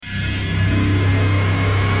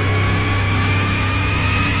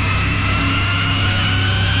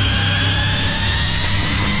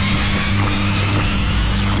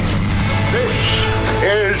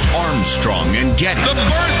Armstrong and Getty. The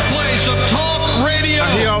birthplace of talk radio.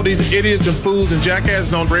 I hear all these idiots and fools and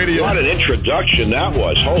jackasses on radio. What an introduction that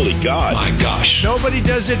was. Holy God. My gosh. Nobody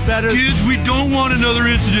does it better. Kids, we don't want another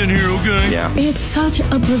incident here, okay? Yeah. It's such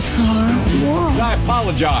a bizarre world. I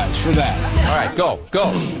apologize for that. All right, go.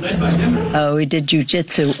 Oh, we did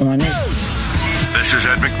jujitsu on it. This is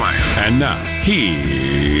Ed McMahon. And now, here's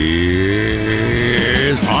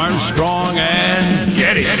Armstrong and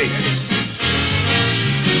Getty.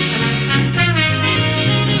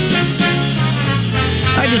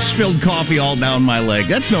 I just spilled coffee all down my leg.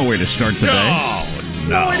 That's no way to start the day.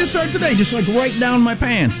 No way to start the day. Just like right down my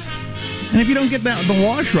pants. And if you don't get that the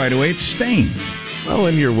wash right away, it stains. Well,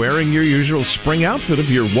 and you're wearing your usual spring outfit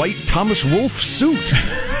of your white Thomas Wolfe suit.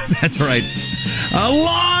 That's right.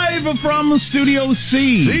 Live from Studio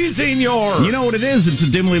C. Si, senor. You know what it is? It's a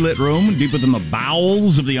dimly lit room deep within the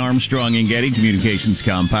bowels of the Armstrong and Getty Communications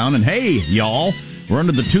compound. And hey, y'all, we're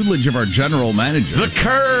under the tutelage of our general manager. The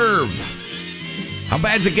Curve. How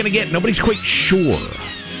bad's it going to get? Nobody's quite sure.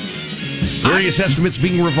 Various estimates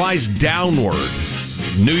being revised downward.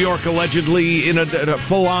 New York allegedly in a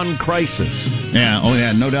full-on crisis.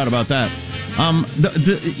 Yeah, no doubt about that.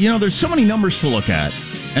 There's so many numbers to look at,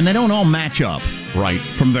 and they don't all match up, right,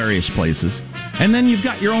 from various places. And then you've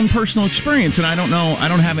got your own personal experience, and I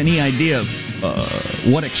don't have any idea of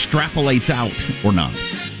what extrapolates out or not.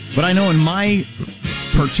 But I know in my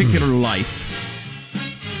particular life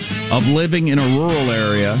of living in a rural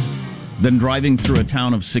area, then driving through a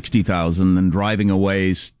town of 60,000, then driving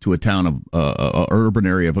away to a town of urban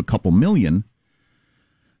area of a couple million,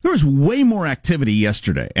 there was way more activity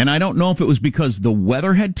yesterday. And I don't know if it was because the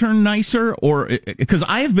weather had turned nicer or because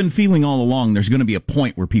I have been feeling all along there's going to be a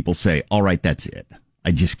point where people say, all right, that's it.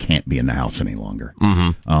 I just can't be in the house any longer.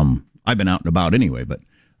 Mm-hmm. I've been out and about anyway, but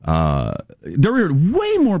there were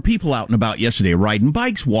way more people out and about yesterday riding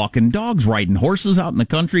bikes, walking dogs, riding horses out in the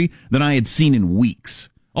country than I had seen in weeks.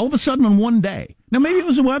 All of a sudden on one day. Now, maybe it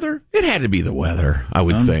was the weather. It had to be the weather, I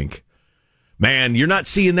would think. Man, you're not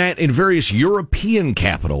seeing that in various European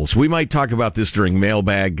capitals. We might talk about this during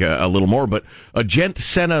Mailbag a little more, but a gent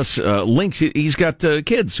sent us links. He's got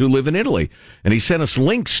kids who live in Italy, and he sent us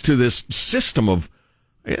links to this system of,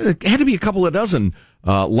 it had to be a couple of dozen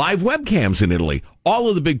live webcams in Italy. All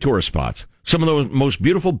of the big tourist spots. Some of the most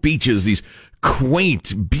beautiful beaches, these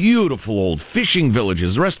quaint, beautiful old fishing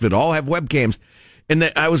villages, the rest of it all have webcams.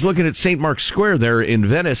 And I was looking at St. Mark's Square there in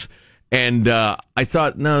Venice, and I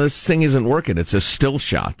thought, no, this thing isn't working. It's a still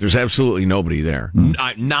shot. There's absolutely nobody there.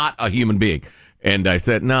 Not a human being. And I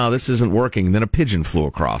thought, no, this isn't working. And then a pigeon flew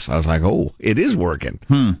across. I was like, oh, it is working.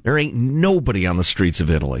 There ain't nobody on the streets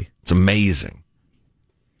of Italy. It's amazing.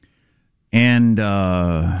 And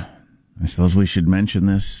I suppose we should mention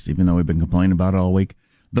this, even though we've been complaining about it all week.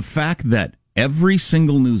 The fact that every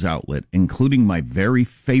single news outlet, including my very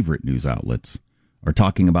favorite news outlets, are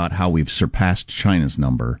talking about how we've surpassed China's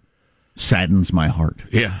number saddens my heart.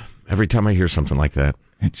 Yeah, every time I hear something like that.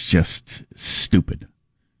 It's just stupid.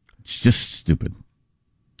 It's just stupid.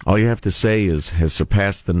 All you have to say is has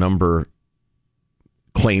surpassed the number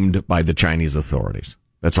claimed by the Chinese authorities.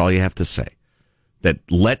 That's all you have to say. That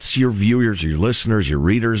lets your viewers, your listeners, your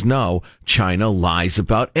readers know China lies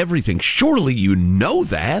about everything. Surely you know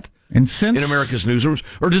that. And since in America's newsrooms,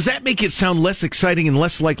 or does that make it sound less exciting and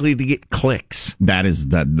less likely to get clicks? That is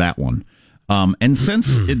that one. And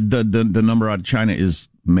since the number out of China is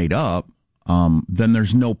made up, then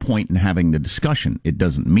there's no point in having the discussion. It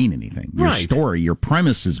doesn't mean anything. Your story, your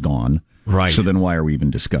premise is gone. Right. So then why are we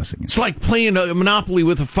even discussing it? It's like playing a Monopoly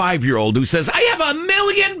with a 5-year-old who says, I have $1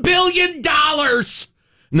 million billion,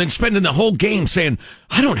 and then spending the whole game saying,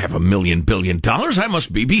 I don't have $1 million billion. I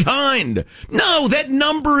must be behind. No, that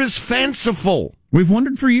number is fanciful. We've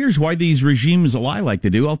wondered for years why these regimes lie like they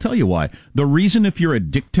do. I'll tell you why. The reason if you're a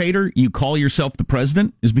dictator, you call yourself the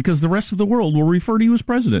president is because the rest of the world will refer to you as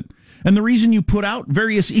president. And the reason you put out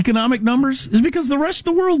various economic numbers is because the rest of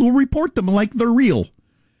the world will report them like they're real.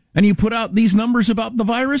 And you put out these numbers about the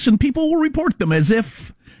virus and people will report them as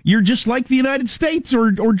if you're just like the United States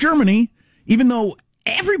or Germany, even though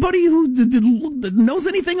everybody who knows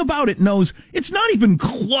anything about it knows it's not even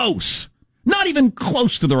close. Not even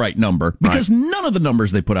close to the right number, because none of the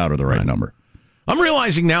numbers they put out are the right number. I'm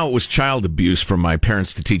realizing now it was child abuse from my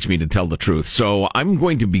parents to teach me to tell the truth. So I'm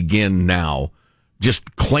going to begin now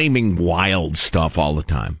just claiming wild stuff all the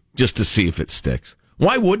time, just to see if it sticks.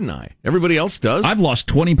 Why wouldn't I? Everybody else does. I've lost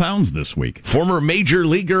 20 pounds this week. Former major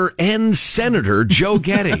leaguer and Senator Joe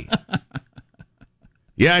Getty.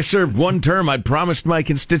 Yeah, I served one term. I promised my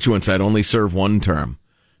constituents I'd only serve one term.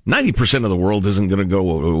 90% of the world isn't going to go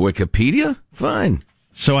to Wikipedia? Fine.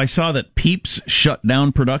 So I saw that Peeps shut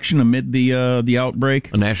down production amid the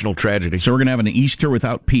outbreak. A national tragedy. So we're going to have an Easter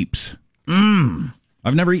without Peeps.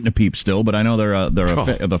 I've never eaten a Peep still, but I know they're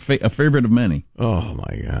a favorite of many. Oh,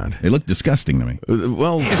 my God. They look disgusting to me.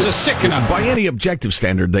 Well, It's a sickening. by any objective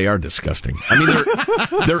standard, they are disgusting. I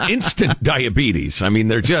mean, they're instant diabetes. I mean,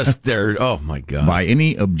 they're, oh, my God. By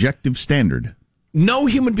any objective standard. No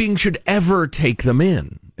human being should ever take them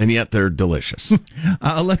in, and yet they're delicious.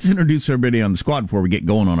 Let's introduce everybody on the squad before we get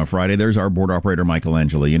going on a Friday. There's our board operator,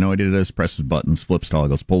 Michelangelo. You know what he does? Presses buttons, flips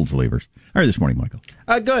toggles, pulls the levers. How are you this morning, Michael?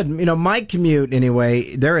 Good. You know, my commute,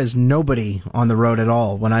 anyway, there is nobody on the road at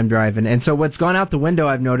all when I'm driving. And so what's gone out the window,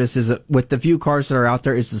 I've noticed, is that with the few cars that are out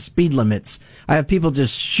there, is the speed limits. I have people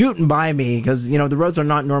just shooting by me because, you know, the roads are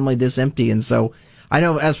not normally this empty. And so I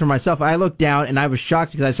know, as for myself, I looked down and I was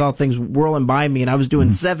shocked because I saw things whirling by me and I was doing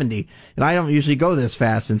 70. And I don't usually go this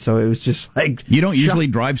fast. And so it was just like... You don't usually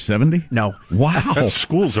drive 70? No. Wow. That's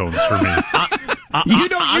school zones for me. You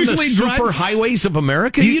don't usually the drive super highways of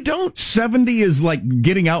America? You don't? 70 is like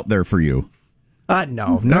getting out there for you.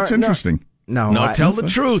 No. That's interesting. No, Tell the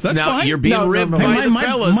truth. That's now fine. you're being ribbed by the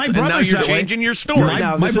fellas, and now you're changing your story.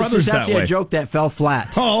 My brother's that actually way. a joke that fell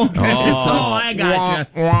flat. Oh, okay. I gotcha.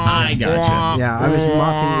 I gotcha. Yeah, I was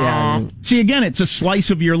mocking. Yeah. See, again, it's a slice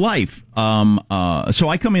of your life. So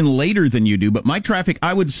I come in later than you do, but my traffic,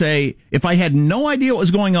 I would say, if I had no idea what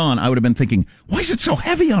was going on, I would have been thinking, why is it so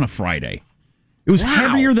heavy on a Friday? It was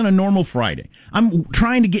heavier than a normal Friday. I'm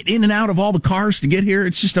trying to get in and out of all the cars to get here.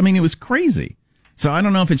 It's just, I mean, it was crazy. So I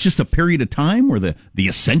don't know if it's just a period of time where the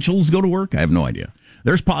essentials go to work. I have no idea.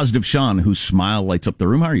 There's Positive Sean, whose smile lights up the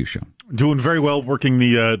room. How are you, Sean? Doing very well, working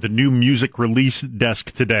the new music release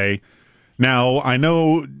desk today. Now, I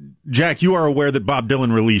know, Jack, you are aware that Bob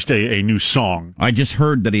Dylan released a new song. I just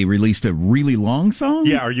heard that he released a really long song.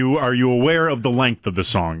 Yeah, are you aware of the length of the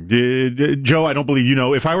song? Joe, I don't believe you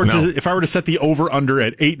know. If I were to set the over under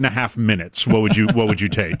at 8.5 minutes, what would you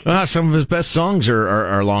take? Some of his best songs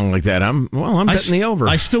are long like that. I'm betting the over.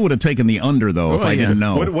 I still would have taken the under though if I didn't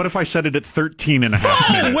know. What if I set it at 13.5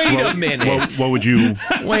 minutes? Wait a minute. What would you?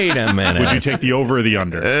 Wait a minute. Would you take the over or the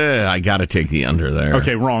under? I got to take the under there.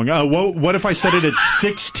 Okay, wrong. What if I set it at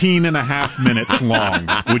 16.5 minutes long?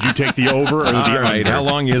 Would you take the over or the under? All right, how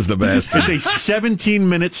long is the best? It's a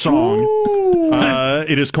 17-minute song.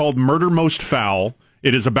 It is called Murder Most Foul.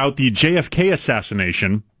 It is about the JFK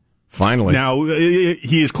assassination. Finally. Now,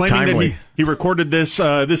 he is claiming Timely. that he recorded this.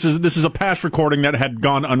 This is a past recording that had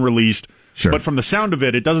gone unreleased. Sure. But from the sound of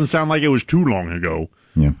it, it doesn't sound like it was too long ago.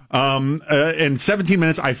 Yeah. And 17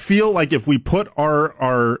 minutes, I feel like if we put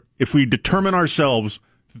if we determine ourselves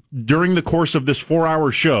during the course of this 4-hour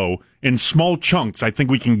show in small chunks, I think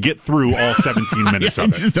we can get through all 17 minutes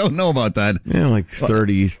of it. I just don't know about that. Yeah, like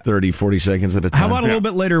 30, 40 seconds at a time. How about a little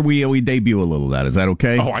bit later we debut a little of that? Is that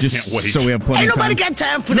okay? Oh, I can't wait. So we have plenty of time. got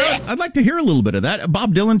time for that. I'd like to hear a little bit of that.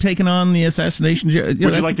 Bob Dylan taking on the assassination. Would you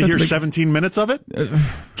like to hear 17 minutes of it?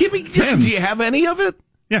 Give me. Do you have any of it?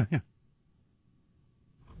 Yeah.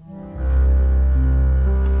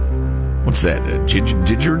 What's that?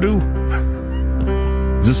 Didgeridoo?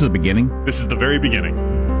 Is this the beginning? This is the very beginning.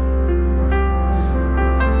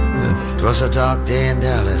 It was a dark day in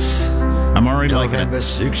Dallas. I'm already liking November it.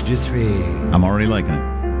 63. I'm already liking it.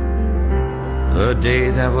 A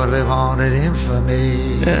day that will live on in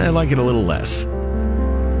infamy. Yeah, I like it a little less.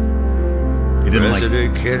 You didn't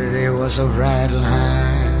President Kennedy was a riding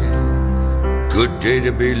high. Good day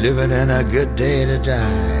to be living and a good day to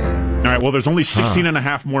die. All right, well, there's only 16 and a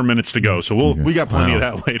half more minutes to go, so we got plenty of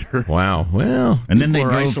that later. Wow. Well, and then they people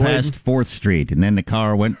are drove isolated. past 4th Street, and then the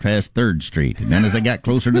car went past 3rd Street, and then as they got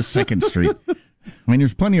closer to 2nd Street. I mean,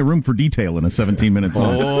 there's plenty of room for detail in a 17-minute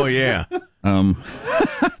song. Oh, yeah. I'm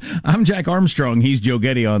Jack Armstrong. He's Joe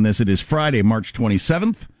Getty on this. It is Friday, March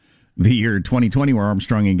 27th, the year 2020. We're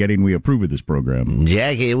Armstrong and Getty, and we approve of this program.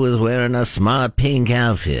 Jackie was wearing a smart pink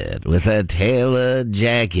outfit with a tailored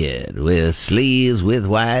jacket with sleeves with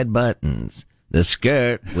wide buttons. The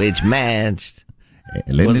skirt, which matched,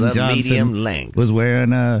 Lyndon was a Johnson medium length. was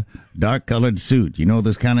wearing a dark-colored suit. You know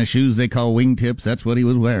those kind of shoes they call wingtips? That's what he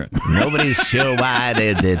was wearing. Nobody's sure why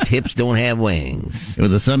the tips don't have wings. It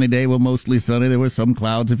was a sunny day, well, mostly sunny. There were some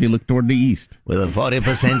clouds if you look toward the east. With a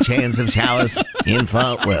 40% chance of showers in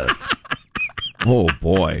Fort Worth. Oh,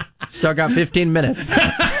 boy. Still got 15 minutes.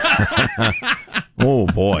 Oh,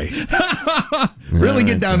 boy. Really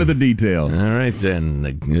get down to the detail. All right, then.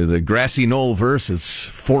 The grassy knoll verse is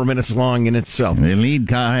 4 minutes long in itself. The lead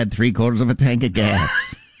car had 3/4 of a tank of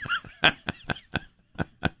gas.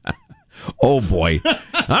 Oh, boy. All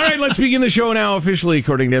right, let's begin the show now, officially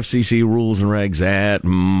according to FCC rules and regs at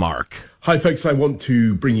Mark. Hi, folks. I want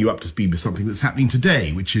to bring you up to speed with something that's happening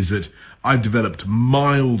today, which is that I've developed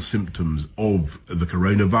mild symptoms of the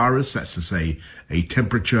coronavirus. That's to say, a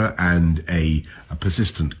temperature and a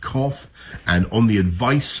persistent cough. And on the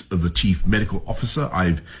advice of the chief medical officer,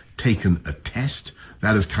 I've taken a test.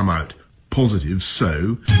 That has come out positive.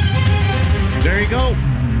 So there you go.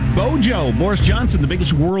 Bojo, Boris Johnson, the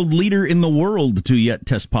biggest world leader in the world to yet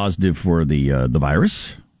test positive for the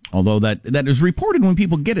virus. Although that is reported when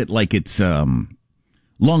people get it like it's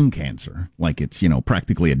lung cancer, like it's,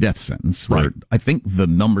 practically a death sentence. Where Right. I think the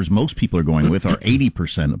numbers most people are going with are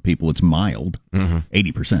 80% of people it's mild.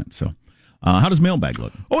 80%. So how does Mailbag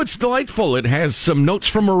look? Oh, it's delightful. It has some notes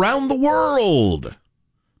from around the world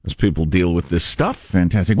as people deal with this stuff.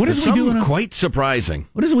 Fantastic. What is it we do? Quite surprising.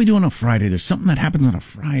 What is it we do on a Friday? There's something that happens on a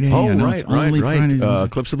Friday. Oh, I know right. it's only Fridays.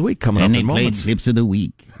 Clips of the week coming up in moments. Clips of the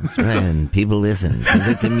week. That's right, and people listen because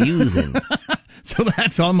it's amusing. So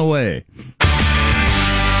that's on the way.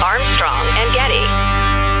 Armstrong and Getty.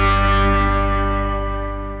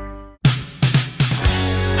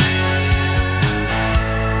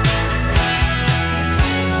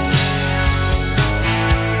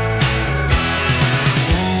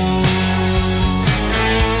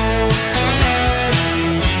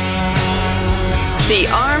 The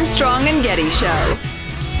Armstrong and Getty Show.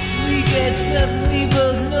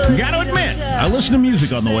 Gotta admit, I listened to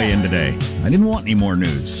music on the way in today. I didn't want any more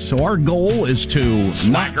news. So our goal is to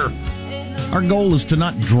Our goal is to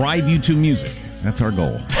not drive you to music. That's our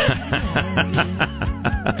goal.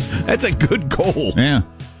 That's a good goal. Yeah.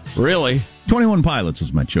 Really? 21 Pilots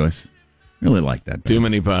was my choice. Really like that band. Too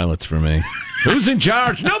many pilots for me. Who's in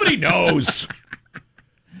charge? Nobody knows.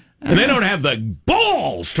 And they don't have the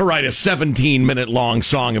balls to write a 17-minute long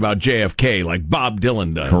song about JFK like Bob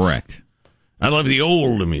Dylan does. Correct. I love the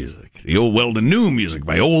old music, the new music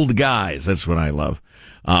by old guys. That's what I love.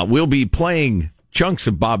 We'll be playing chunks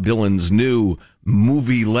of Bob Dylan's new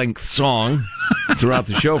movie-length song throughout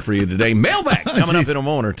the show for you today. Mailbag coming up in a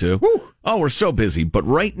moment or two. Woo. Oh, we're so busy. But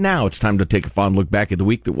right now, it's time to take a fond look back at the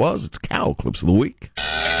week that was. It's Cow Clips of the Week.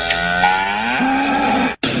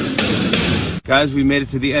 Guys, we made it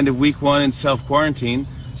to the end of week 1 in self-quarantine.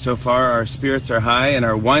 So far, our spirits are high and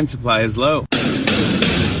our wine supply is low.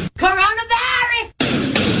 Coronavirus!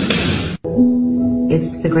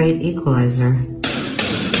 It's the great equalizer.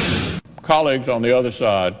 Colleagues on the other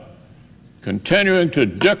side continuing to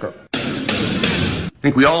dicker. I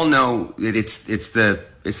think we all know that it's the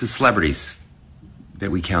celebrities that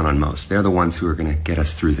we count on most. They're the ones who are going to get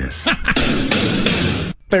us through this.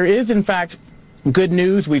 There is, in fact, good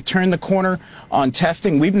news. We've turned the corner on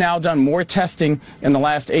testing. We've now done more testing in the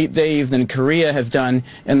last 8 days than Korea has done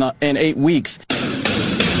in 8 weeks.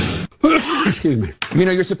 Excuse me.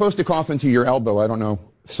 You're supposed to cough into your elbow. I don't know,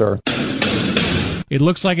 sir. It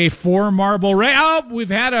looks like a 4 marble race. Oh, we've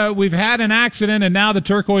had an accident, and now the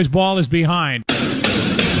turquoise ball is behind.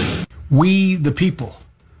 We, the people,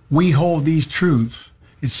 we hold these truths,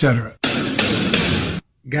 etc.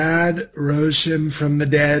 God rose him from the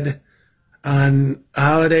dead on a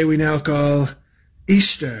holiday we now call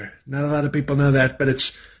Easter. Not a lot of people know that, but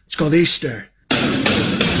it's called Easter.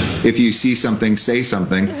 If you see something, say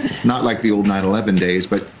something. Not like the old 9/11 days,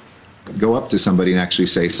 but go up to somebody and actually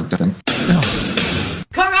say something.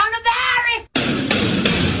 Coronavirus!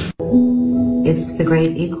 It's the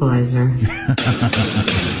great equalizer.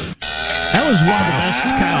 That was one of the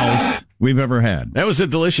best cows we've ever had. That was a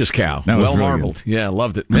delicious cow. That was well really marbled. good. Yeah,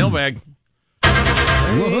 loved it. Mailbag.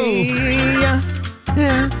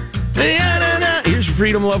 Here's your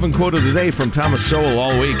freedom loving quote of the day from Thomas Sowell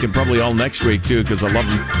all week and probably all next week too, because I love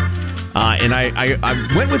him. And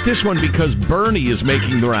I went with this one because Bernie is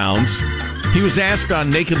making the rounds. He was asked on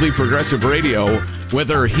Nakedly Progressive Radio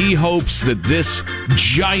whether he hopes that this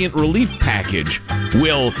giant relief package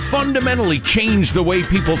will fundamentally change the way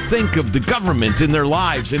people think of the government in their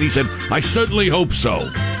lives. And he said, I certainly hope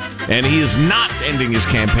so. And he is not ending his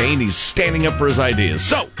campaign. He's standing up for his ideas.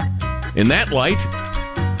 So, in that light,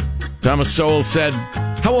 Thomas Sowell said,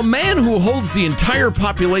 how a man who holds the entire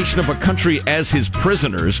population of a country as his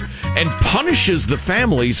prisoners and punishes the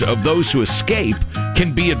families of those who escape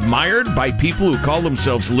can be admired by people who call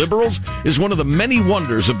themselves liberals is one of the many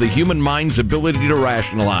wonders of the human mind's ability to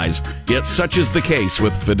rationalize. Yet such is the case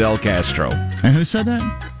with Fidel Castro. And who said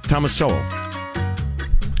that? Thomas Sowell.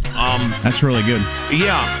 That's really good.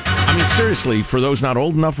 Yeah. I mean, seriously, for those not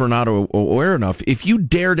old enough or not aware enough, if you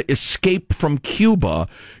dared to escape from Cuba,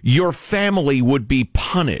 your family would be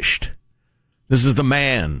punished. This is the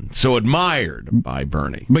man so admired by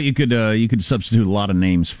Bernie. But you could substitute a lot of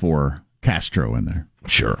names for Castro in there.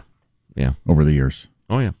 Sure. Yeah. Over the years.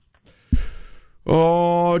 Oh, yeah.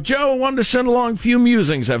 Oh, Joe, wanted to send along a few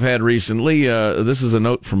musings I've had recently. This is a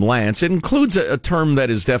note from Lance. It includes a term that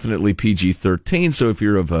is definitely PG-13, so if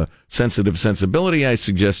you're of a sensitive sensibility, I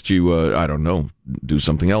suggest you, I don't know, do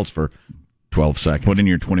something else for 12 seconds. Put in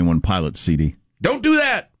your 21 Pilots CD. Don't do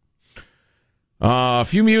that! A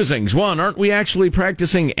few musings. 1, aren't we actually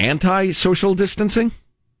practicing anti-social distancing?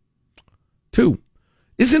 2,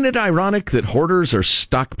 isn't it ironic that hoarders are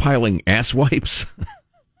stockpiling ass wipes?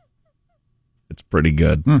 It's pretty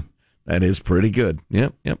good. That is pretty good.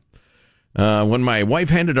 Yep. When my wife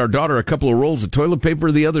handed our daughter a couple of rolls of toilet paper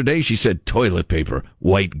the other day, she said, "Toilet paper,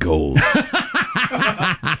 white gold."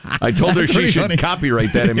 I told her she should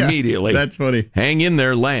copyright that immediately. That's funny. Hang in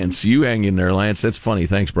there, Lance. You hang in there, Lance. That's funny.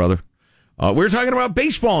 Thanks, brother. We're talking about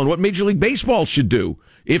baseball and what Major League Baseball should do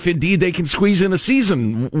if indeed they can squeeze in a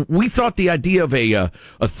season. We thought the idea of a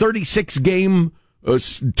 36-game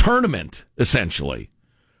tournament, essentially,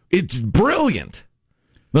 it's brilliant.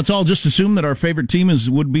 Let's all just assume that our favorite team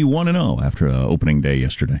would be 1-0 after opening day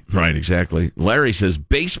yesterday. Right, exactly. Larry says,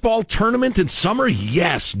 baseball tournament in summer?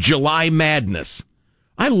 Yes, July Madness.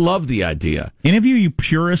 I love the idea. Any of you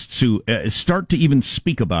purists who start to even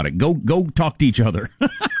speak about it, go talk to each other.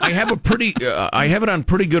 I have it on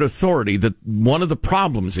pretty good authority that one of the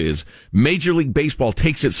problems is Major League Baseball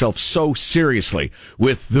takes itself so seriously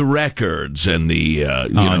with the records and the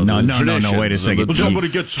no, wait a second.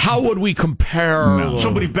 How would we compare? No.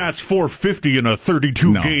 Somebody bats 450 in a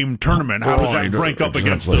 32-game tournament. How does that rank up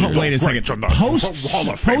against the wait a second.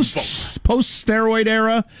 Post steroid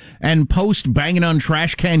era and post banging on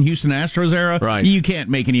trash can Houston Astros era, right? You can't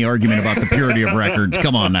make any argument about the purity of records.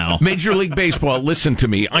 Come on now. Major League Baseball, listen to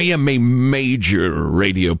me. I am a major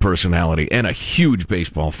radio personality and a huge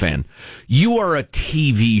baseball fan. You are a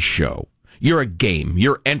TV show. You're a game.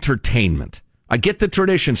 You're entertainment. I get the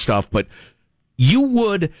tradition stuff, but you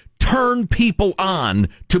would turn people on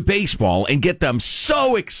to baseball and get them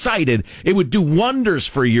so excited it would do wonders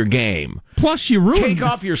for your game. Plus, you ruined... Take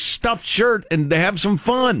off your stuffed shirt and have some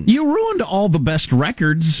fun. You ruined all the best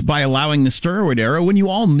records by allowing the steroid era when you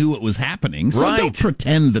all knew it was happening. So don't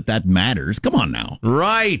pretend that matters. Come on now.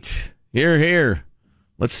 Right. Here.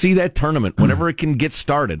 Let's see that tournament whenever it can get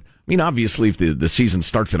started. I mean, obviously, if the season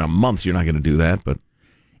starts in a month, you're not going to do that, but...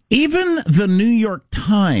 Even the New York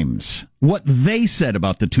Times, what they said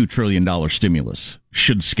about the $2 trillion stimulus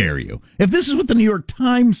should scare you. If this is what the New York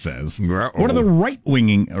Times says, what are the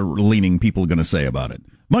right-wing leaning people going to say about it?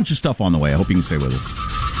 Bunch of stuff on the way. I hope you can stay with us.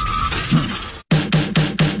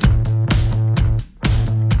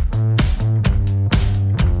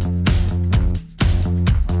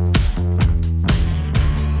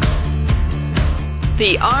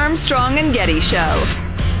 The Armstrong and Getty Show.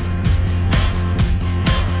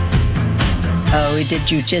 Oh, we did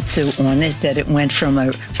jujitsu on it, that it went from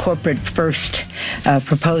a corporate first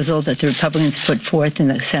proposal that the Republicans put forth in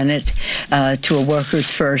the Senate to a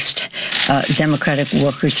workers first, Democratic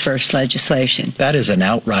workers first legislation. That is an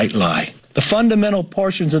outright lie. The fundamental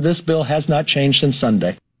portions of this bill has not changed since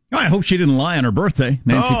Sunday. I hope she didn't lie on her birthday.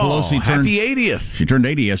 Nancy Pelosi turned... Happy 80th. She turned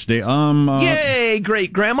 80 yesterday. Yay,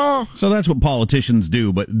 great-grandma. So that's what politicians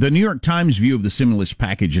do. But the New York Times view of the stimulus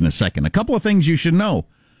package in a second. A couple of things you should know.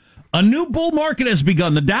 A new bull market has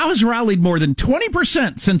begun. The Dow has rallied more than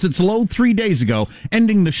 20% since its low 3 days ago,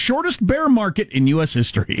 ending the shortest bear market in U.S.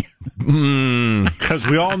 history. Because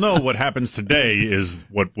we all know what happens today is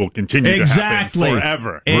what will continue to happen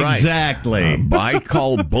forever. Exactly. I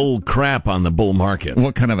call bull crap on the bull market.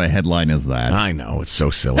 What kind of a headline is that? I know, it's so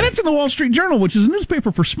silly. And it's in the Wall Street Journal, which is a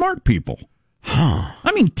newspaper for smart people.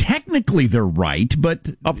 I mean, technically they're right,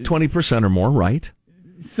 but... Up 20% or more, right?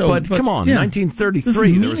 But come on, yeah,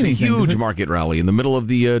 1933, there was a huge market rally in the middle of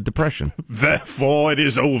the Depression. Therefore, it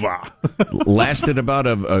is over. Lasted about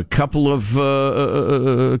a couple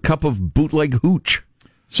of cup of bootleg hooch.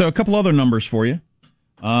 So a couple other numbers for you.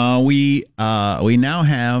 We now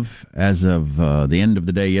have, as of the end of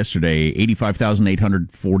the day yesterday,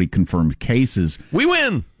 85,840 confirmed cases. We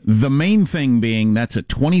win. The main thing being that's a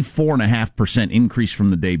 24.5% increase from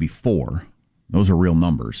the day before. Those are real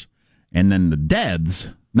numbers. And then the deaths.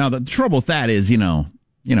 Now, the trouble with that is, you don't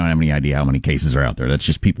have any idea how many cases are out there. That's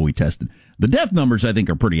just people we tested. The death numbers, I think,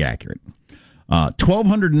 are pretty accurate.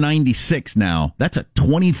 1,296 now. That's a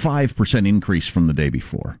 25% increase from the day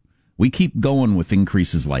before. We keep going with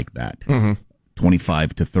increases like that.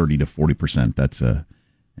 25 to 30 to 40%.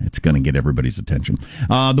 It's going to get everybody's attention.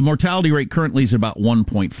 The mortality rate currently is about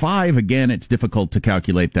 1.5. Again, it's difficult to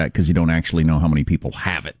calculate that because you don't actually know how many people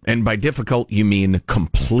have it. And by difficult, you mean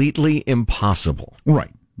completely impossible.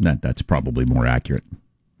 Right. That's probably more accurate.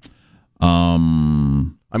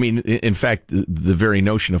 I mean, in fact, the very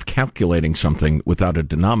notion of calculating something without a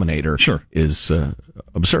denominator is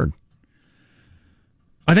absurd.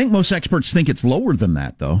 I think most experts think it's lower than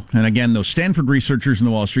that, though. And again, those Stanford researchers in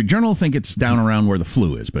the Wall Street Journal think it's down around where the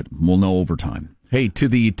flu is, but we'll know over time. Hey, to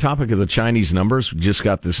the topic of the Chinese numbers, we just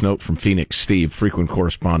got this note from Phoenix Steve, frequent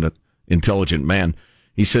correspondent, intelligent man.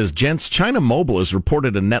 He says, gents, China Mobile has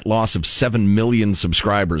reported a net loss of 7 million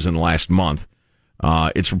subscribers in the last month.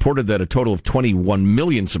 It's reported that a total of 21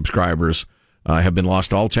 million subscribers have been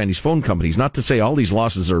lost to all Chinese phone companies. Not to say all these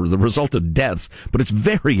losses are the result of deaths, but it's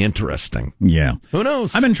very interesting. Yeah. Who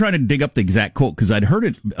knows? I've been trying to dig up the exact quote because I'd heard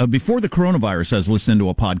it before the coronavirus. I was listening to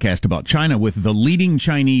a podcast about China with the leading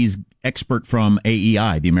Chinese expert from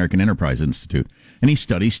AEI, the American Enterprise Institute, and he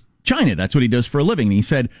studies China. That's what he does for a living. And he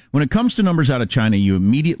said, when it comes to numbers out of China, you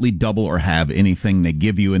immediately double or halve anything they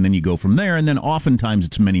give you, and then you go from there. And then oftentimes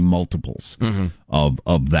it's many multiples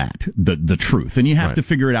of that, the truth. And you have to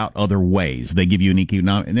figure it out other ways. They give you an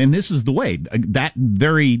economic, and this is the way. That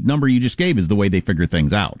very number you just gave is the way they figure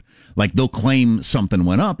things out. Like they'll claim something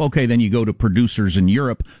went up. Okay, then you go to producers in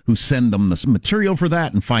Europe who send them the material for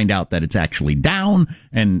that and find out that it's actually down.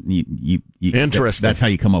 And you interesting. That's how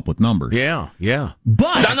you come up with numbers. Yeah.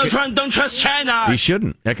 But Donald Trump, don't trust China. He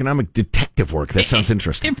shouldn't. Economic detective work. That sounds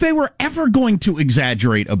interesting. If they were ever going to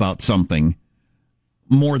exaggerate about something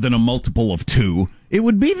more than a multiple of 2, it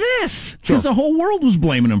would be this. Because the whole world was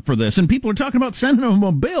blaming them for this, and people are talking about sending them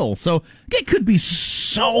a bill. So it could be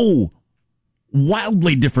so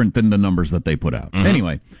wildly different than the numbers that they put out.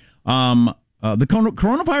 Anyway, the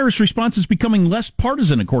coronavirus response is becoming less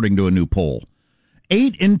partisan, according to a new poll.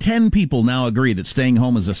 8 in 10 people now agree that staying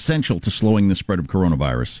home is essential to slowing the spread of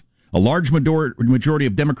coronavirus. A large majority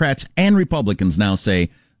of Democrats and Republicans now say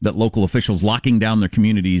that local officials locking down their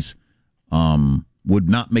communities would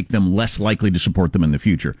not make them less likely to support them in the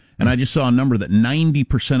future. And I just saw a number that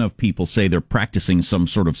 90% of people say they're practicing some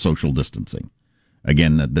sort of social distancing.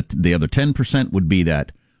 Again, the other 10% would be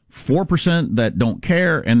that 4% that don't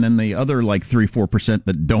care, and then the other 3-4%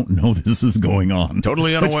 that don't know this is going on.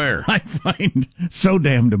 Totally unaware. I find so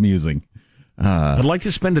damned amusing. I'd like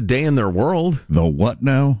to spend a day in their world. The what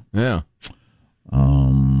now? Yeah.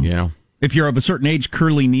 Yeah. If you're of a certain age,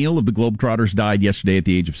 Curly Neal of the Globetrotters died yesterday at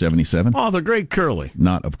the age of 77. Oh, the great Curly.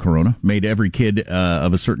 Not of corona. Made every kid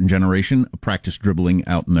of a certain generation practice dribbling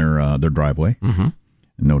out in their driveway.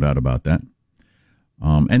 No doubt about that.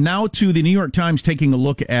 And now to the New York Times, taking a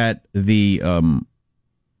look at the $2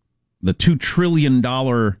 trillion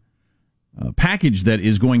package that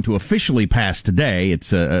is going to officially pass today.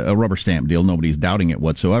 It's a rubber stamp deal. Nobody's doubting it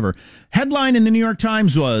whatsoever. Headline in the New York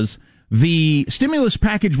Times was, the stimulus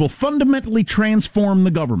package will fundamentally transform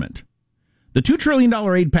the government. The $2 trillion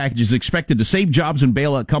aid package is expected to save jobs and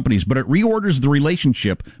bail out companies, but it reorders the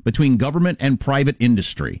relationship between government and private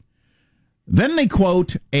industry. Then they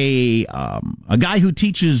quote a guy who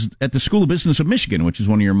teaches at the School of Business of Michigan, which is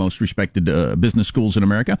one of your most respected business schools in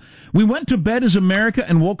America. We went to bed as America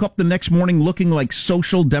and woke up the next morning looking like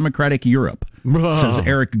social democratic Europe, says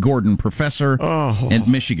Eric Gordon, professor at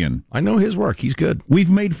Michigan. I know his work. He's good. We've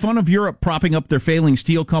made fun of Europe propping up their failing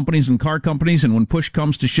steel companies and car companies, and when push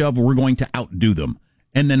comes to shove, we're going to outdo them.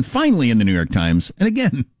 And then finally in the New York Times, and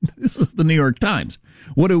again, this is the New York Times,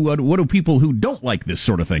 what do people who don't like this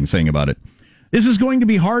sort of thing saying about it? This is going to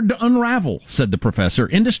be hard to unravel, said the professor.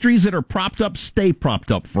 Industries that are propped up stay propped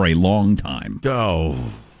up for a long time.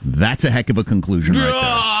 Oh. That's a heck of a conclusion right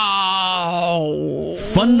there.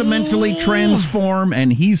 Fundamentally transform,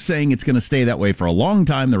 and he's saying it's going to stay that way for a long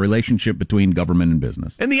time, the relationship between government and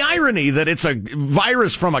business. And the irony that it's a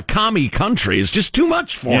virus from a commie country is just too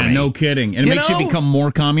much for me. Yeah, no kidding. And it makes you become more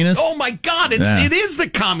communist? Oh, my God. It is the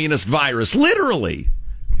communist virus, literally.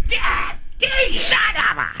 Shut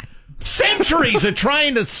up. Centuries of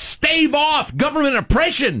trying to stave off government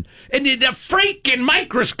oppression, and the freaking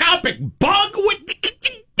microscopic bug with...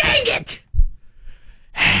 Dang it!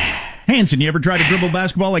 Hanson, you ever tried to dribble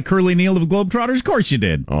basketball like Curly Neal of the Globetrotters? Of course you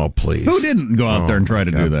did. Oh, please. Who didn't go out there and try to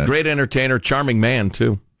do that? Great entertainer, charming man,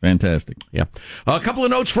 too. Fantastic. Yeah. A couple of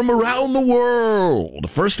notes from around the world.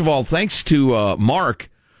 First of all, thanks to Mark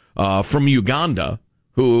from Uganda,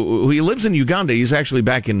 who he lives in Uganda. He's actually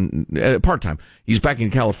back in part-time. He's back in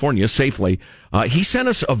California safely. He sent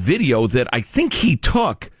us a video that I think he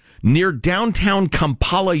took near downtown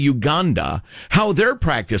Kampala, Uganda, how they're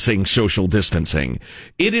practicing social distancing.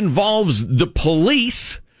 It involves the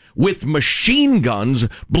police with machine guns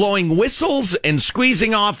blowing whistles and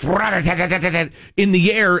squeezing off in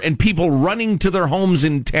the air and people running to their homes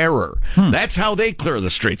in terror. That's how they clear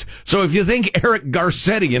the streets. So if you think Eric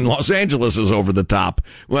Garcetti in Los Angeles is over the top,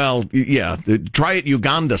 well, yeah, try it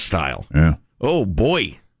Uganda style. Yeah. Oh,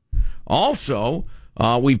 boy. Also,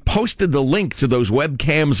 we've posted the link to those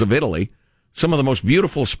webcams of Italy. Some of the most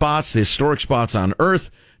beautiful spots, historic spots on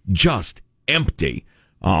Earth, just empty.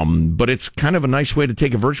 But it's kind of a nice way to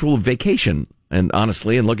take a virtual vacation, and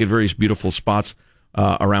honestly, and look at various beautiful spots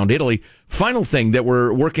around Italy. Final thing that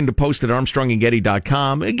we're working to post at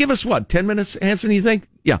ArmstrongandGetty.com. Give us, 10 minutes, Hanson, you think?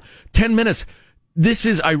 Yeah, 10 minutes. This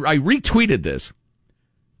is, I retweeted this.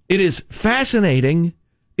 It is fascinating,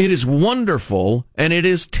 it is wonderful, and it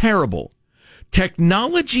is terrible.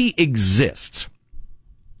 Technology exists,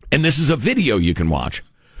 and this is a video you can watch,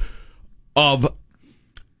 of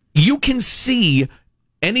you can see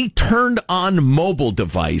any turned on mobile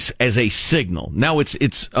device as a signal. Now it's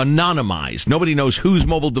anonymized. Nobody knows whose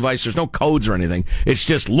mobile device. There's no codes or anything. It's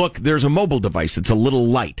just, look, there's a mobile device. It's a little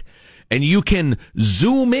light. And you can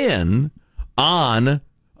zoom in on,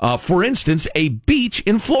 for instance, a beach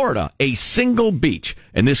in Florida, a single beach.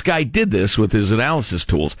 And this guy did this with his analysis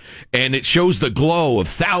tools. And it shows the glow of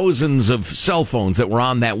thousands of cell phones that were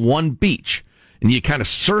on that one beach. And you kind of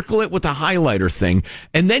circle it with a highlighter thing,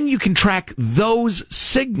 and then you can track those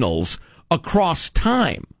signals across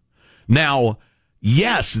time. Now,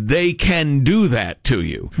 yes, they can do that to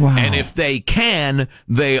you. Wow. And if they can,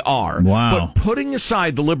 they are. Wow. But putting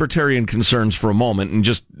aside the libertarian concerns for a moment and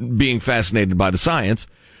just being fascinated by the science,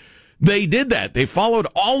 they did that. They followed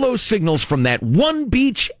all those signals from that one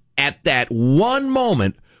beach at that one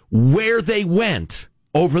moment, where they went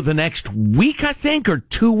over the next week, I think, or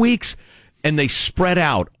 2 weeks. And they spread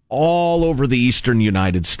out all over the eastern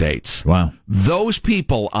United States. Wow. Those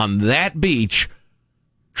people on that beach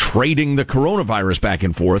trading the coronavirus back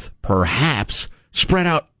and forth, perhaps spread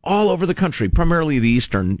out all over the country, primarily the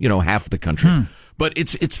eastern, half of the country. But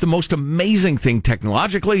it's the most amazing thing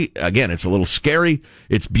technologically. Again, it's a little scary.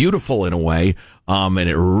 It's beautiful in a way. And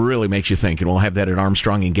it really makes you think. And we'll have that at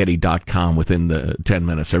ArmstrongandGetty.com within the 10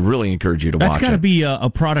 minutes. I really encourage you to watch it. That's got to be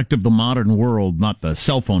a product of the modern world, not the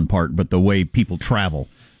cell phone part, but the way people travel.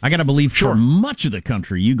 I got to believe for much of the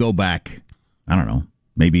country, you go back, I don't know,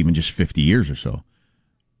 maybe even just 50 years or so.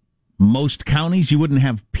 Most counties, you wouldn't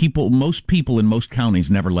have most people in most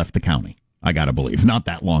counties never left the county. I got to believe. Not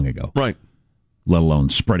that long ago. Right. Let alone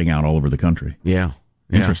spreading out all over the country. Yeah.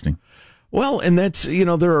 Interesting. Well, and that's,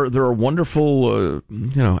 there are wonderful,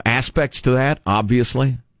 aspects to that,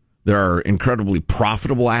 obviously. There are incredibly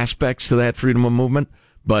profitable aspects to that freedom of movement.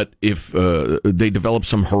 But if they develop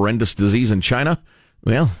some horrendous disease in China,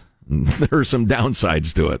 well, there are some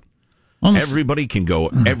downsides to it. Everybody can go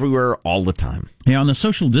everywhere all the time. Yeah, on the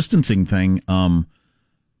social distancing thing,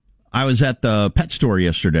 I was at the pet store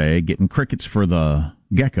yesterday getting crickets for the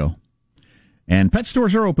gecko. And pet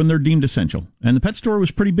stores are open. They're deemed essential. And the pet store was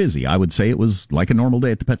pretty busy. I would say it was like a normal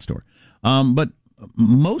day at the pet store. But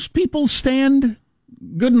most people stand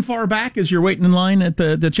good and far back as you're waiting in line at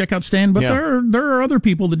the checkout stand. But there are other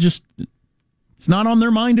people that just, it's not on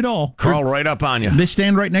their mind at all. Crawl right up on you. They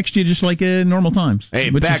stand right next to you just like normal times. Hey,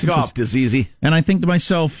 back off, Diseasy. And I think to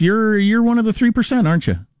myself, you're one of the 3%, aren't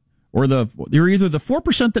you? Or you're either the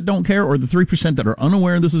 4% that don't care or the 3% that are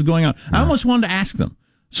unaware this is going on. I almost wanted to ask them.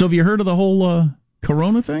 So have you heard of the whole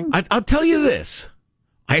corona thing? I'll tell you this.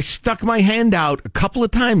 I stuck my hand out a couple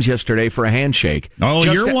of times yesterday for a handshake. Oh,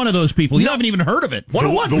 you're one of those people. You haven't even heard of it.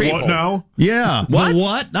 What now? Yeah. What? The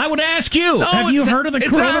what? I would ask you. Have you heard of the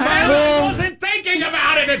coronavirus? I wasn't thinking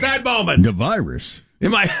about it at that moment. The virus.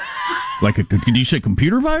 Am I... did you say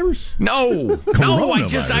computer virus? No,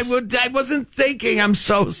 I wasn't thinking. I'm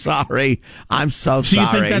so sorry. I'm so sorry. So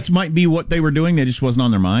you think that might be what they were doing? That just wasn't on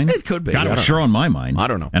their mind? It could be. God, it was sure on my mind. I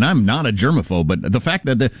don't know. And I'm not a germaphobe, but the fact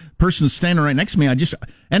that the person's standing right next to me,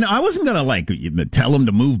 and I wasn't going to tell him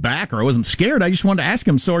to move back, or I wasn't scared. I just wanted to ask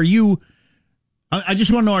him, so are you, I just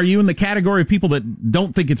want to know, are you in the category of people that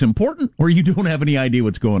don't think it's important, or you don't have any idea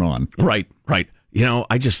what's going on? Right.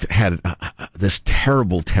 I just had this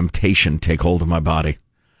terrible temptation take hold of my body.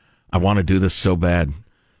 I want to do this so bad.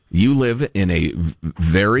 You live in a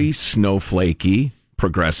very snowflakey,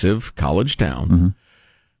 progressive college town. Mm-hmm.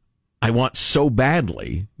 I want so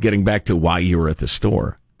badly, getting back to why you were at the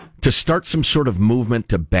store, to start some sort of movement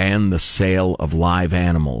to ban the sale of live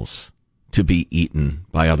animals to be eaten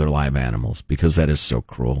by other live animals, because that is so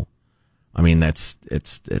cruel. I mean, it's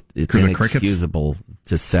inexcusable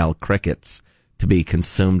to sell crickets to be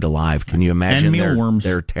consumed alive. Can you imagine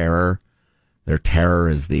their terror? Their terror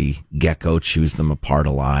as the gecko chews them apart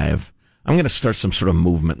alive. I'm going to start some sort of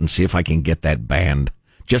movement and see if I can get that banned,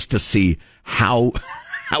 just to see how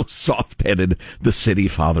soft-headed the city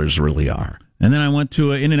fathers really are. And then I went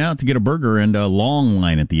to In-N-Out to get a burger, and a long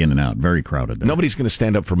line at the In-N-Out, very crowded there. Nobody's going to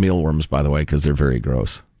stand up for mealworms, by the way, because they're very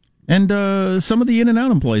gross. And some of the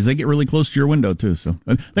In-N-Out employees, they get really close to your window, too. So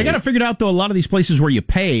they got it figured out, though, a lot of these places where you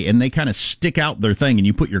pay and they kind of stick out their thing and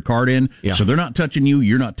you put your card in. Yeah. So they're not touching you,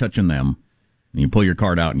 you're not touching them. And you pull your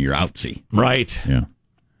card out and you're outsy. Right. Yeah.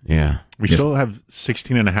 Yeah. We still have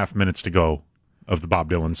 16 and a half minutes to go of the Bob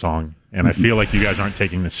Dylan song, and I feel like you guys aren't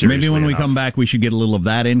taking this seriously. Maybe when we enough. come back, we should get a little of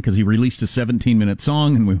that in, because he released a 17-minute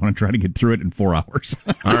song, and we want to try to get through it in 4 hours.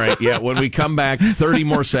 All right, yeah, when we come back, 30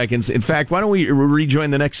 more seconds. In fact, why don't we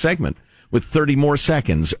rejoin the next segment with 30 more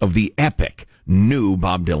seconds of the epic new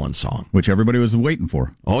Bob Dylan song. Which everybody was waiting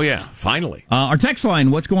for. Oh, yeah, finally. Our text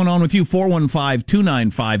line, what's going on with you?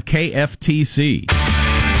 415-295-KFTC.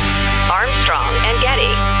 Armstrong and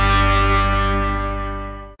Getty.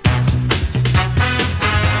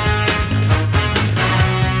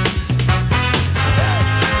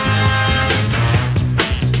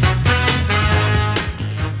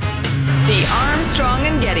 The Armstrong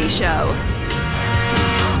and Getty Show.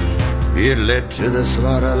 It led to the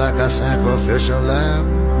slaughter like a sacrificial lamb.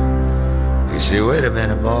 You say, wait a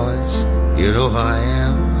minute, boys, you know who I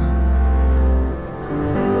am?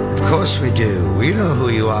 Of course we do, we know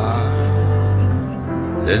who you are.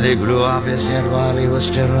 Then they blew off his head while he was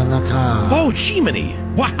still in the car. Oh, Jiminy.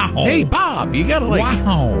 Wow. Hey, Bob, you gotta like...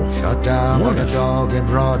 Wow. Shut down like a dog in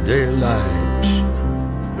broad daylight.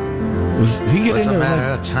 Was he get was into a matter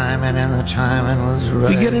of timing, and the timing was right. Does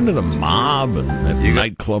he get into the mob and that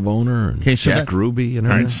nightclub owner and Jack Ruby and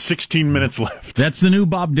all everything? right, 16 minutes left. That's the new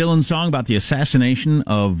Bob Dylan song about the assassination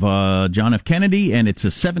of John F. Kennedy, and it's a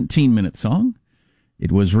 17-minute song.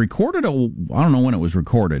 It was recorded, I don't know when it was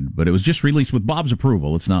recorded, but it was just released with Bob's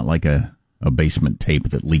approval. It's not like a basement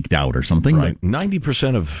tape that leaked out or something. Right.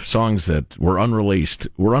 90% of songs that were unreleased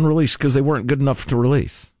because they weren't good enough to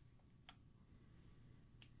release.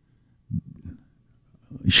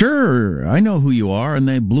 Sure, I know who you are, and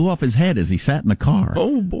they blew off his head as he sat in the car.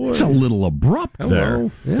 Oh, boy. It's a little abrupt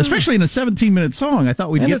there. Yeah. Especially in a 17-minute song. I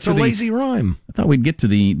thought we'd get to lazy rhyme. I thought we'd get to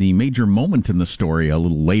the major moment in the story a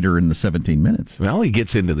little later in the 17 minutes. Well, he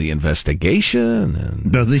gets into the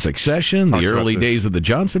investigation and Succession, the early days of the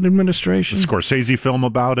Johnson administration. Scorsese film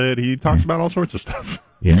about it. He talks about all sorts of stuff.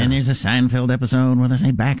 Yeah. And then there's a Seinfeld episode where they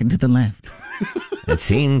say back and to the left. It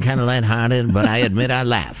seemed kind of lighthearted, but I admit I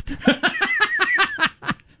laughed.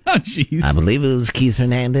 Oh, jeez. I believe it was Keith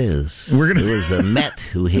Hernandez. It was a Met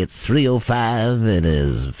who hit 305 in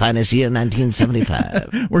his finest year,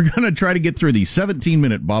 1975. We're going to try to get through the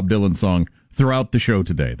 17-minute Bob Dylan song throughout the show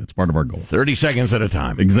today. That's part of our goal. 30 seconds at a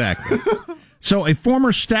time. Exactly. So a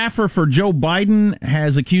former staffer for Joe Biden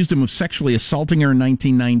has accused him of sexually assaulting her in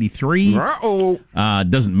 1993. Uh-oh.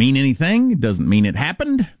 Doesn't mean anything. Doesn't mean it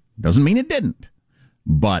happened. Doesn't mean it didn't.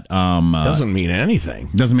 But doesn't mean anything.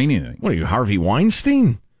 Doesn't mean anything. What are you, Harvey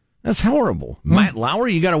Weinstein? That's horrible. Matt Lauer,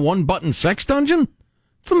 you got a one-button sex dungeon?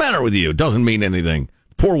 What's the matter with you? Doesn't mean anything.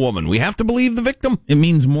 Poor woman. We have to believe the victim. It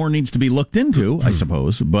means more needs to be looked into, I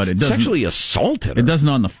suppose. But it doesn't sexually assaulted her. It doesn't,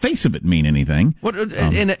 on the face of it, mean anything.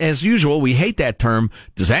 And as usual, we hate that term.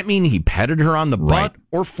 Does that mean he petted her on the butt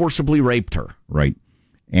or forcibly raped her? Right.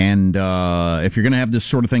 And if you're going to have this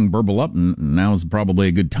sort of thing burble up, now is probably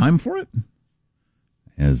a good time for it.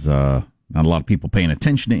 As not a lot of people paying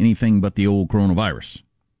attention to anything but the old coronavirus.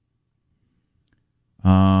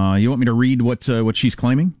 You want me to read what she's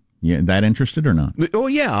claiming? Yeah, that interested or not? Oh,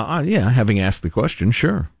 yeah. Having asked the question,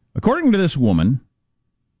 sure. According to this woman,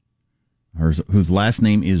 whose last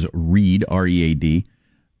name is Reed,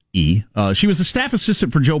 R-E-A-D-E, she was a staff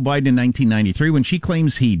assistant for Joe Biden in 1993 when she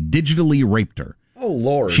claims he digitally raped her. Oh,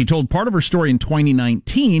 Lord. She told part of her story in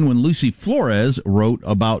 2019 when Lucy Flores wrote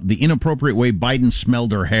about the inappropriate way Biden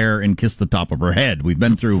smelled her hair and kissed the top of her head. We've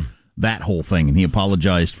been through that whole thing, and he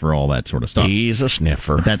apologized for all that sort of stuff. He's a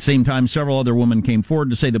sniffer. At that same time, several other women came forward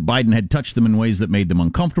to say that Biden had touched them in ways that made them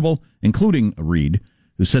uncomfortable, including Reed,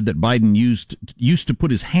 who said that Biden used to put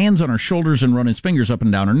his hands on her shoulders and run his fingers up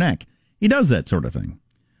and down her neck. He does that sort of thing.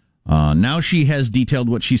 Now she has detailed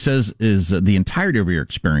what she says is the entirety of her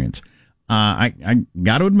experience. I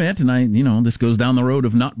got to admit, and this goes down the road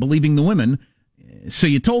of not believing the women. So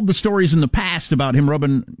you told the stories in the past about him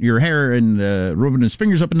rubbing your hair and rubbing his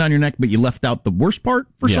fingers up and down your neck, but you left out the worst part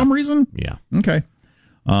for some reason? Yeah. Okay.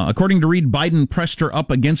 According to Reed, Biden pressed her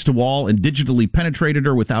up against a wall and digitally penetrated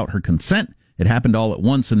her without her consent. It happened all at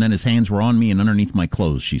once, and then his hands were on me and underneath my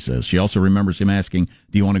clothes, she says. She also remembers him asking,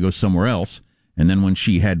 do you want to go somewhere else? And then when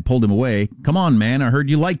she had pulled him away, come on, man, I heard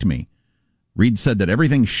you liked me. Reed said that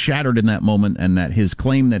everything shattered in that moment and that his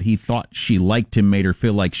claim that he thought she liked him made her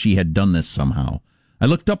feel like she had done this somehow. I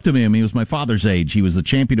looked up to him. He was my father's age. He was the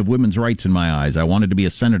champion of women's rights in my eyes. I wanted to be a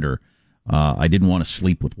senator. I didn't want to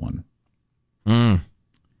sleep with one.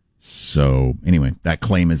 So anyway, that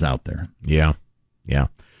claim is out there. Yeah.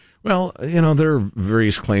 Well, there are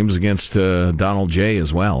various claims against Donald J.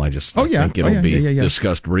 as well. I just think it'll be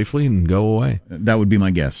discussed briefly and go away. That would be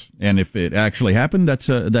my guess. And if it actually happened, that's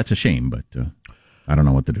a shame, but I don't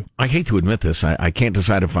know what to do. I hate to admit this. I can't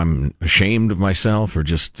decide if I'm ashamed of myself or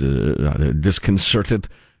just disconcerted.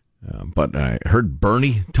 But I heard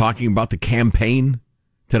Bernie talking about the campaign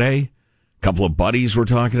today. A couple of buddies were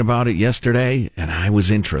talking about it yesterday, and I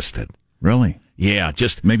was interested. Really? Yeah,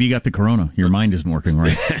 just... Maybe you got the corona. Your mind isn't working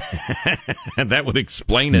right. That would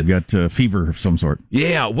explain it. You've got fever of some sort.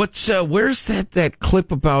 Yeah, where's that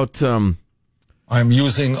clip about... I'm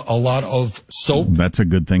using a lot of soap. That's a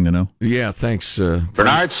good thing to know. Yeah, thanks.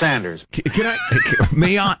 Bernard Sanders. Can I...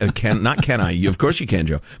 May I... Not can I? Of course you can,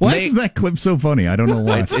 Joe. Why is that clip so funny? I don't know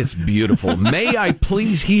why. It's beautiful. May I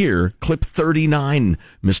please hear clip 39,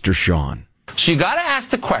 Mr. Sean? So you got to ask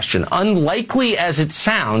the question, unlikely as it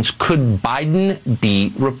sounds, could Biden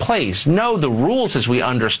be replaced? No, the rules as we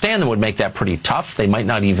understand them would make that pretty tough. They might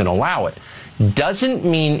not even allow it. Doesn't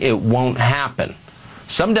mean it won't happen.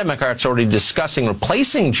 Some Democrats are already discussing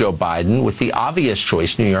replacing Joe Biden with the obvious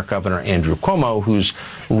choice, New York Governor Andrew Cuomo, who's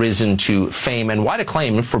risen to fame and wide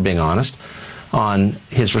acclaim, if we're being honest, on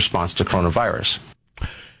his response to coronavirus.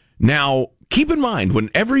 Now, keep in mind,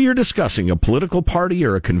 whenever you're discussing a political party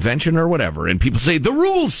or a convention or whatever, and people say, the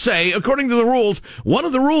rules say, according to the rules, one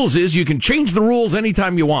of the rules is you can change the rules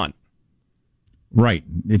anytime you want. Right.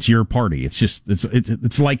 It's your party. It's just,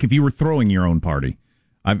 it's like if you were throwing your own party.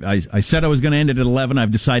 I said I was going to end it at 11.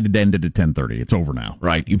 I've decided to end it at 10:30. It's over now.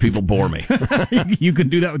 Right. You people bore me. You can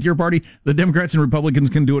do that with your party. The Democrats and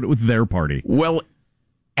Republicans can do it with their party. Well,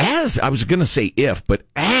 as I was going to say but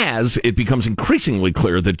as it becomes increasingly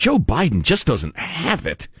clear that Joe Biden just doesn't have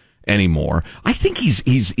it anymore, I think he's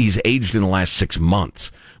aged in the last 6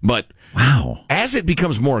 months. But wow, as it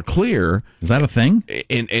becomes more clear, is that a thing?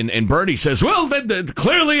 And Bernie says, well, then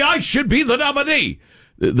clearly I should be the nominee.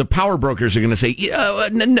 The power brokers are going to say,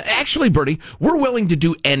 actually, Bernie, we're willing to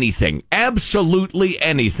do anything, absolutely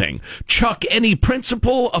anything. Chuck any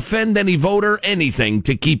principle, offend any voter, anything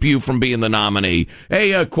to keep you from being the nominee.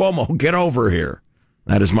 Hey, Cuomo, get over here.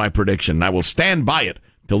 That is my prediction. I will stand by it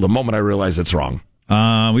till the moment I realize it's wrong.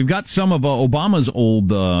 We've got some of Obama's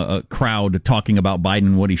old crowd talking about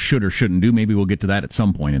Biden, what he should or shouldn't do. Maybe we'll get to that at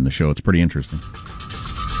some point in the show. It's pretty interesting.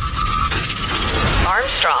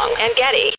 Armstrong and Getty.